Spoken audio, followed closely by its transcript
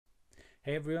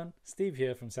Hey everyone, Steve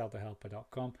here from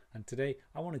CELTAhelper.com, and today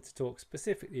I wanted to talk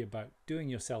specifically about doing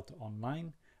your CELTA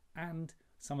online and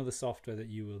some of the software that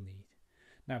you will need.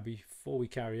 Now before we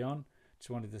carry on,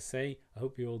 just wanted to say I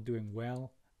hope you're all doing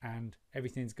well and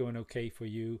everything's going okay for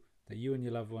you, that you and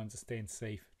your loved ones are staying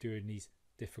safe during these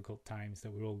difficult times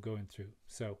that we're all going through.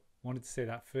 So wanted to say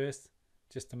that first,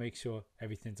 just to make sure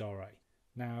everything's alright.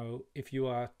 Now if you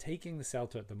are taking the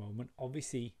CELTA at the moment,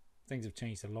 obviously things have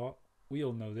changed a lot. We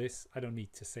all know this, I don't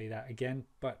need to say that again,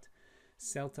 but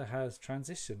CELTA has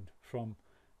transitioned from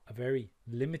a very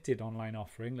limited online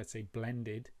offering, let's say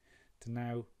blended, to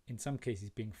now in some cases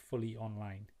being fully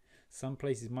online. Some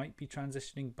places might be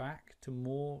transitioning back to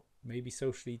more maybe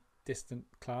socially distant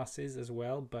classes as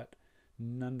well, but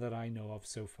none that I know of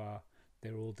so far.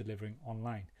 They're all delivering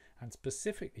online, and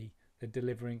specifically they're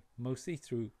delivering mostly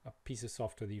through a piece of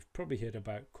software that you've probably heard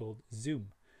about called Zoom.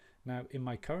 Now in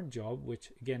my current job,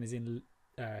 which again is in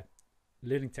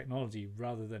learning technology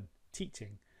rather than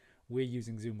teaching, we're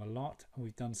using Zoom a lot and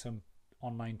we've done some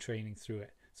online training through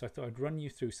it. So I thought I'd run you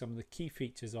through some of the key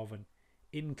features of an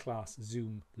in-class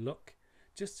Zoom look,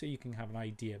 just so you can have an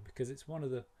idea, because it's one of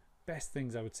the best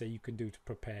things I would say you can do to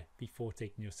prepare before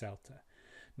taking your CELTA.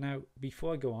 Now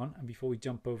before I go on and before we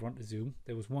jump over onto Zoom,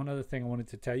 there was one other thing I wanted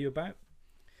to tell you about.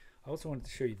 I also wanted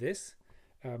to show you this.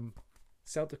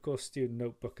 CELTA Course Student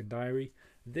Notebook and Diary.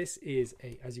 This is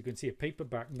as you can see, a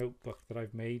paperback notebook that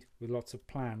I've made with lots of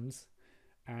plans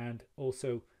and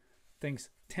also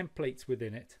templates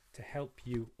within it to help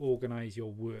you organize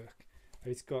your work.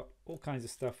 It's got all kinds of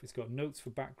stuff. It's got notes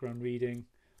for background reading,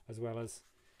 as well as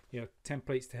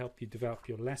templates to help you develop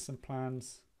your lesson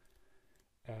plans,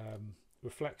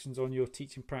 reflections on your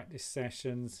teaching practice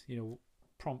sessions,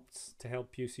 prompts to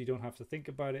help you so you don't have to think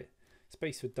about it,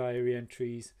 space for diary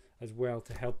entries as well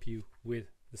to help you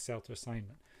with the CELTA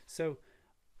assignment. So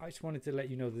I just wanted to let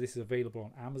you know that this is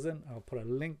available on Amazon. I'll put a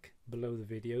link below the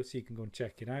video so you can go and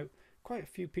check it out. Quite a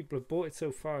few people have bought it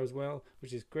so far as well,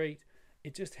 which is great.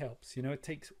 It just helps, it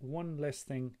takes one less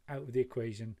thing out of the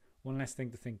equation, one less thing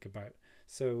to think about.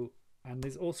 So, and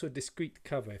there's also a discrete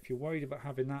cover. If you're worried about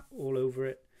having that all over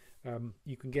it,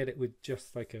 you can get it with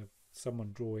just like someone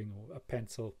drawing or a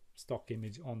pencil stock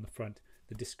image on the front,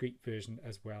 the discrete version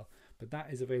as well. But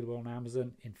that is available on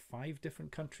Amazon in 5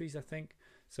 different countries, I think.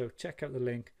 So check out the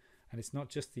link. And it's not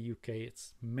just the UK,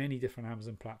 it's many different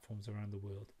Amazon platforms around the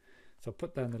world. So I'll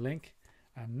put down the link.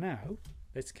 And now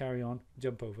let's carry on,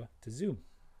 jump over to Zoom.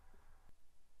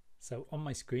 So on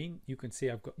my screen, you can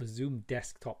see I've got the Zoom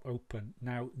desktop open.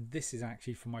 Now this is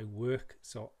actually for my work,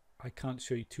 so I can't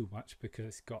show you too much because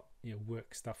it's got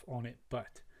work stuff on it,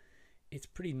 but it's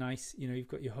pretty nice. You've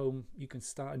got your home, you can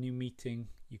start a new meeting,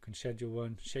 you can schedule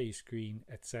one, share your screen,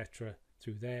 etc.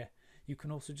 through there. You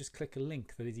can also just click a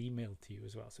link that is emailed to you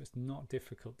as well, so it's not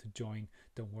difficult to join.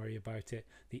 Don't worry about it.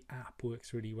 The app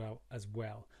works really well as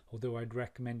well, although I'd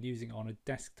recommend using it on a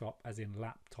desktop, as in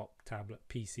laptop, tablet,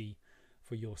 PC,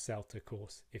 for your CELTA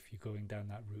course if you're going down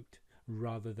that route,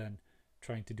 rather than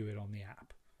trying to do it on the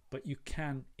app. But you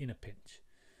can in a pinch.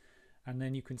 And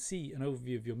then you can see an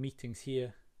overview of your meetings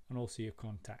here and also your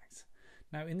contacts.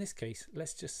 Now in this case,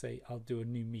 let's just say I'll do a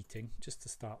new meeting just to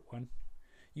start one.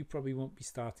 You probably won't be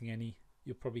starting any.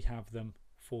 You'll probably have them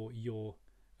for your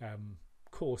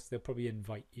course. They'll probably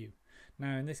invite you.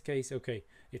 Now in this case, okay,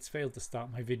 it's failed to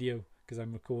start my video because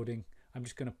I'm recording. I'm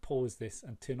just going to pause this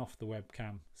and turn off the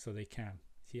webcam so they can.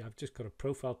 See, I've just got a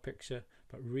profile picture,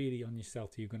 but really on your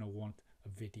CELTA you're going to want a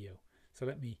video. So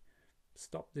let me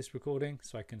stop this recording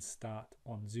so I can start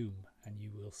on Zoom and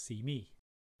you will see me.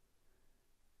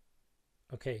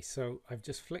 Okay, so I've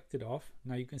just flicked it off.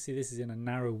 Now you can see this is in a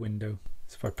narrow window.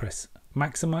 So if I press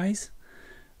maximize,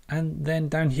 and then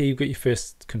down here you've got your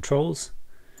first controls.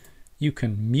 You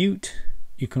can mute.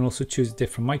 You can also choose a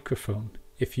different microphone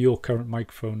if your current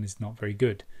microphone is not very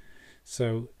good.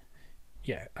 So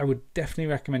yeah, I would definitely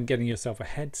recommend getting yourself a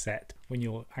headset when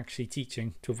you're actually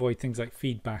teaching to avoid things like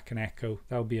feedback and echo.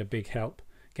 That'll be a big help.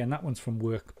 Again, that one's from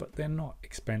work, but they're not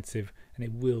expensive and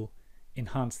it will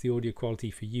enhance the audio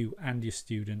quality for you and your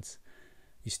students.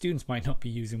 Your students might not be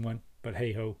using one, but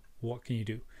hey ho, what can you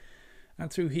do?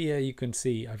 And through here you can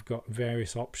see I've got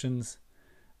various options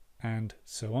and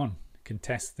so on. You can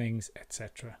test things,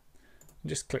 etc.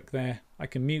 Just click there. I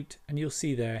can mute and you'll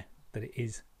see there that it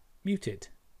is muted.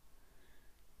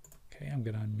 Okay, I'm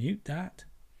going to unmute that.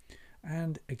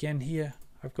 And again here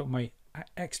I've got my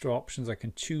extra options. I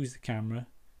can choose the camera.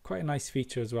 Quite a nice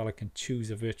feature as well. I can choose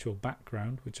a virtual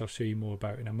background, which I'll show you more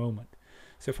about in a moment.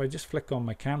 So if I just flick on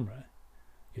my camera,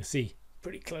 you'll see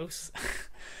pretty close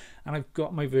and I've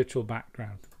got my virtual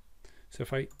background. So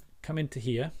if I come into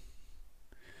here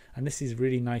And this is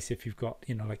really nice if you've got,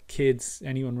 you know, like kids,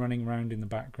 anyone running around in the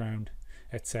background,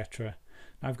 etc.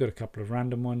 I've got a couple of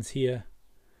random ones here.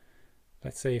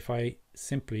 Let's say if I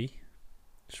simply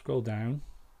scroll down,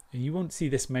 and you won't see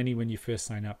this many when you first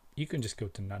sign up. You can just go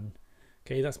to none.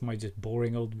 Okay, that's my just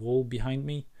boring old wall behind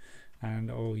me. And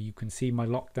oh, you can see my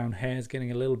lockdown hair is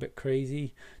getting a little bit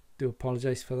crazy. Do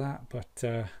apologize for that,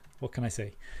 but what can I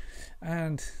say?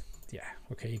 And yeah,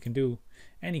 okay, you can do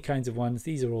any kinds of ones.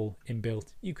 These are all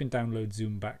inbuilt. You can download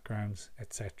Zoom backgrounds,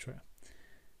 etc.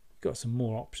 Got some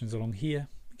more options along here.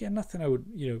 Again, nothing I would,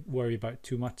 you know, worry about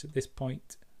too much at this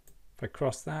point. If I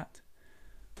cross that,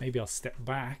 maybe I'll step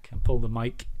back and pull the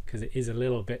mic because it is a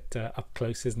little bit up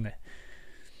close, isn't it?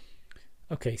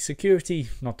 Okay, security,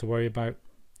 not to worry about.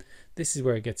 This is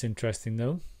where it gets interesting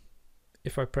though.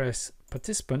 If I press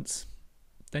participants,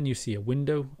 then you see a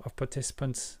window of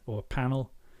participants, or a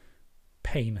panel.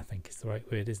 Pane, I think is the right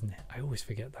word, isn't it? I always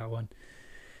forget that one.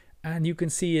 And you can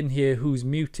see in here who's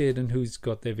muted and who's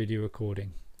got their video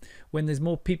recording. When there's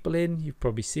more people in, you've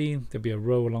probably seen there'll be a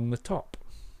row along the top.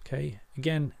 Okay,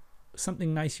 again,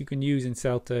 something nice you can use in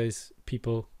CELTA is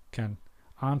people can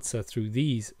answer through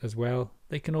these as well.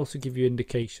 They can also give you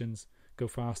indications, go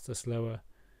faster, slower,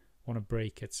 want to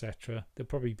brake, etc. They'll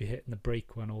probably be hitting the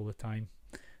brake one all the time,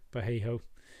 but hey ho.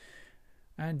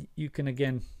 And you can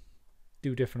again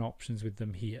do different options with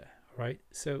them here, right?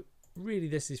 So really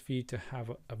this is for you to have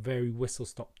a very whistle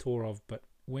stop tour of, but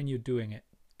when you're doing it,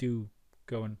 do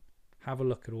go and have a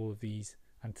look at all of these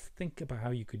and think about how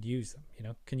you could use them. You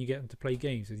know, can you get them to play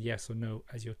games with yes or no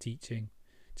as you're teaching?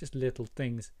 Just little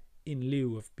things in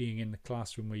lieu of being in the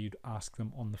classroom where you'd ask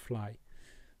them on the fly.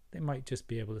 They might just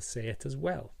be able to say it as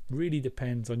well. Really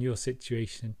depends on your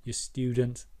situation, your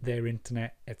students, their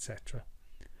internet, etc.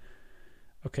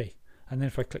 Okay, and then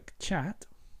if I click chat,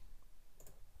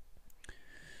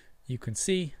 you can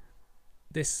see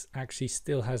this actually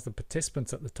still has the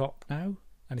participants at the top now,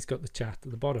 and it's got the chat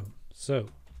at the bottom. So,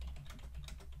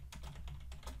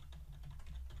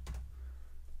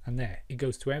 and there, it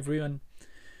goes to everyone.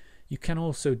 You can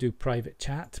also do private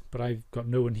chat, but I've got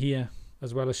no one here,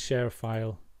 as well as share a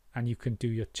file, and you can do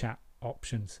your chat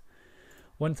options.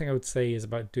 One thing I would say is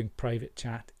about doing private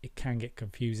chat, it can get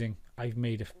confusing. I've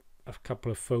made a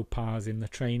couple of faux pas in the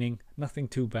training, nothing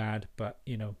too bad, but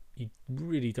you know, you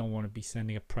really don't want to be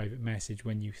sending a private message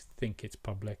when you think it's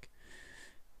public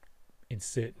in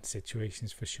certain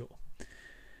situations for sure.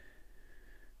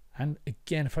 And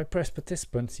again, if I press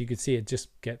participants, you can see it just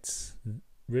gets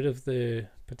rid of the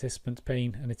participants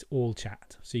pane and it's all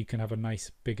chat, so you can have a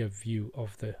nice bigger view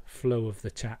of the flow of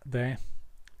the chat there.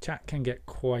 Chat can get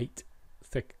quite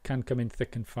thick, can come in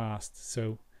thick and fast,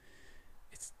 so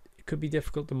it could be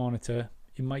difficult to monitor.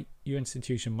 Your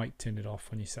institution might turn it off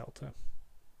on your CELTA.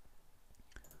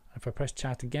 If I press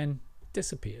chat again, it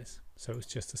disappears, so it's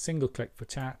just a single click for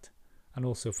chat and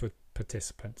also for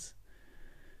participants.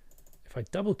 If I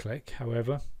double click,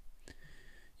 however,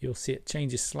 you'll see it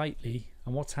changes slightly,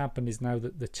 and what's happened is now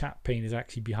that the chat pane is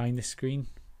actually behind the screen.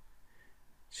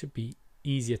 It should be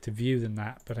easier to view than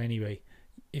that, but anyway,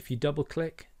 if you double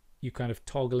click, you kind of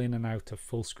toggle in and out of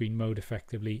full screen mode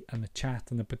effectively, and the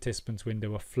chat and the participants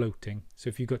window are floating. So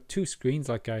if you've got two screens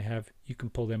like I have, you can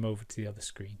pull them over to the other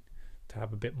screen to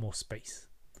have a bit more space.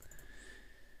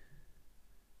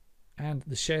 And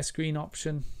the share screen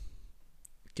option,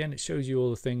 again, it shows you all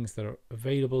the things that are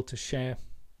available to share.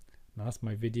 Now that's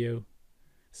my video,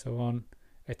 so on,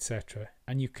 etc.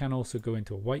 And you can also go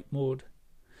into a white mode.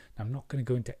 Now I'm not going to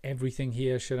go into everything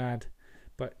here, I should add,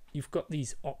 but you've got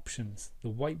these options. The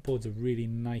whiteboard's a really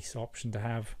nice option to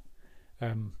have.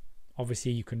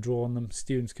 Obviously you can draw on them,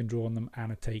 students can draw on them,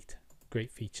 annotate,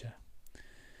 great feature.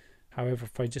 However,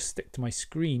 if I just stick to my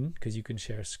screen, because you can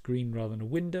share a screen rather than a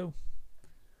window,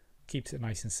 keeps it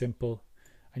nice and simple.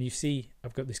 And you see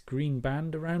I've got this green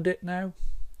band around it now.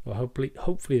 Well,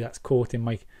 hopefully that's caught in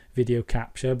my video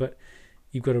capture, but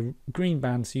you've got a green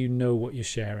band so you know what you're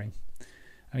sharing.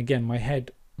 And again,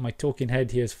 my talking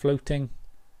head here is floating,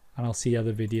 and I'll see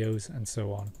other videos and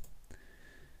so on.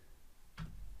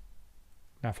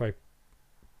 Now if I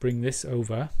bring this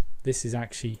over, this is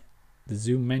actually the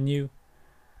Zoom menu.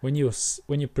 When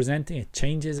you're presenting, it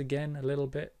changes again a little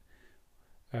bit,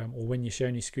 or when you're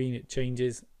sharing your screen, it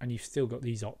changes, and you've still got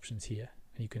these options here,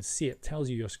 and you can see it tells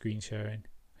you your screen sharing.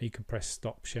 You can press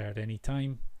stop share at any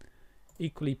time.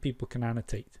 Equally, people can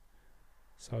annotate,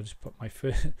 so I'll just put my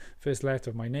first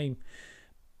letter of my name,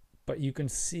 but you can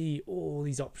see all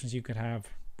these options you can have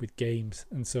with games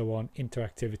and so on,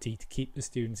 interactivity to keep the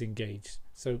students engaged.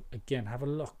 So again, have a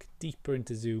look deeper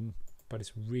into Zoom, but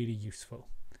it's really useful.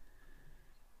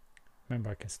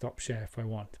 Remember, I can stop share if I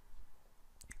want.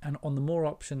 And on the more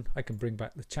option, I can bring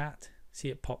back the chat. See,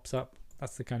 it pops up.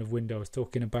 That's the kind of window I was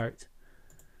talking about.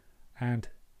 And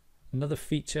another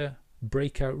feature,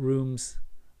 breakout rooms,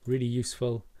 really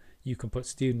useful. You can put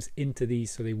students into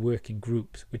these so they work in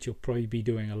groups, which you'll probably be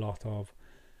doing a lot of.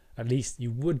 At least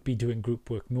you would be doing group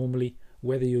work normally.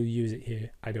 Whether you'll use it here,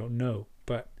 I don't know,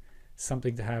 but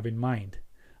something to have in mind.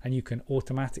 And you can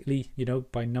automatically, you know,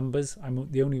 by numbers,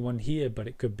 I'm the only one here, but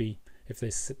it could be, if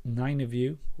there's 9 of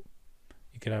you,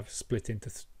 you could have split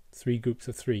into 3 groups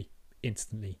of 3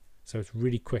 instantly. So it's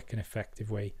really quick and effective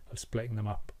way of splitting them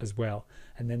up as well.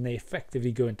 And then they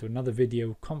effectively go into another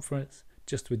video conference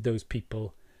just with those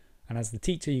people. And as the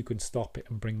teacher, you can stop it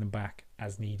and bring them back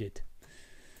as needed.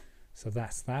 So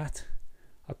that's that.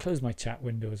 I'll close my chat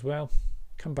window as well.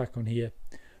 Come back on here.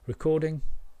 Recording.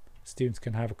 Students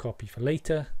can have a copy for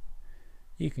later.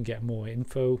 You can get more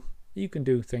info. You can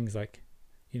do things like,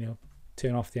 you know,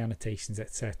 turn off the annotations,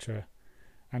 etc.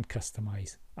 and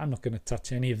customize. I'm not going to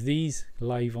touch any of these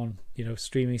live on, you know,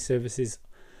 streaming services,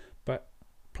 but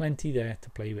plenty there to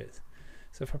play with.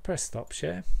 So if I press stop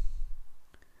share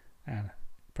and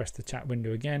press the chat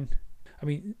window again, I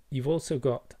mean, you've also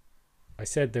got, I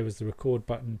said there was the record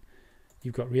button.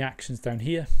 You've got reactions down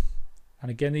here. And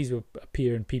again, these will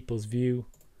appear in people's view.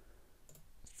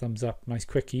 Thumbs up, nice,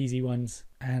 quick, easy ones.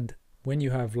 And when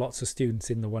you have lots of students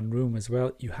in the one room as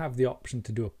well, you have the option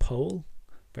to do a poll,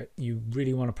 but you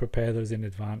really want to prepare those in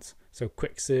advance. So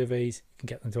quick surveys, you can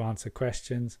get them to answer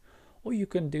questions, or you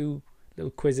can do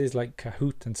little quizzes like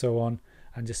Kahoot and so on,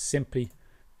 and just simply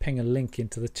ping a link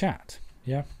into the chat.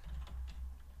 Yeah.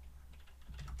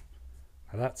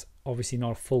 Now that's obviously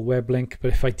not a full web link,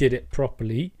 but if I did it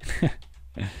properly,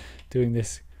 doing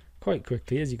this quite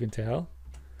quickly, as you can tell,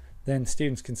 then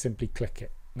students can simply click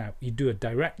it. Now you do a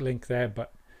direct link there,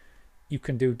 but you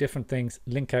can do different things,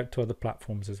 link out to other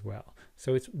platforms as well.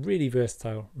 So it's really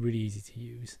versatile, really easy to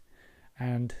use.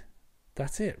 And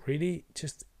that's it really.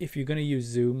 Just if you're going to use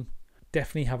Zoom,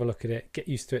 definitely have a look at it, get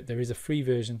used to it. There is a free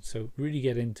version, so really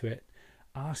get into it.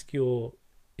 Ask your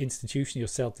institution, your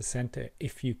CELTA center,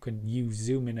 if you can use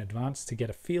Zoom in advance to get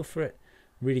a feel for it,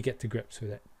 really get to grips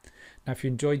with it. Now if you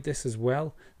enjoyed this as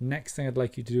well, next thing I'd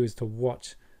like you to do is to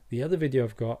watch the other video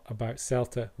I've got about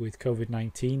CELTA with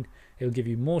COVID-19. It'll give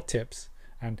you more tips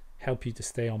and help you to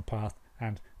stay on path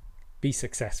and be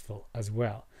successful as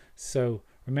well. So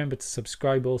remember to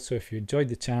subscribe also if you enjoyed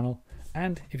the channel,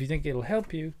 and if you think it'll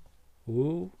help you.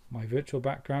 Ooh, my virtual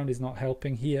background is not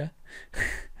helping here.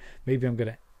 Maybe I'm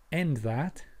going to end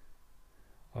that,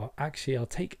 or actually I'll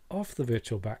take off the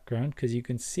virtual background because you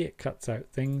can see it cuts out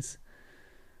things.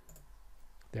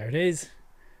 There it is.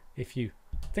 If you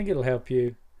think it'll help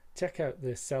you, check out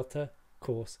the CELTA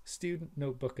course, Student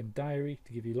Notebook and Diary,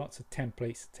 to give you lots of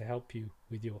templates to help you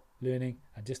with your learning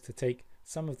and just to take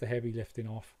some of the heavy lifting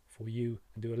off for you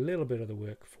and do a little bit of the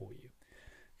work for you.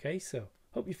 Okay, so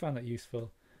hope you found that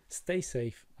useful. Stay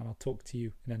safe, and I'll talk to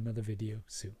you in another video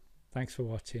soon. Thanks for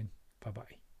watching. Bye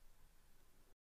bye.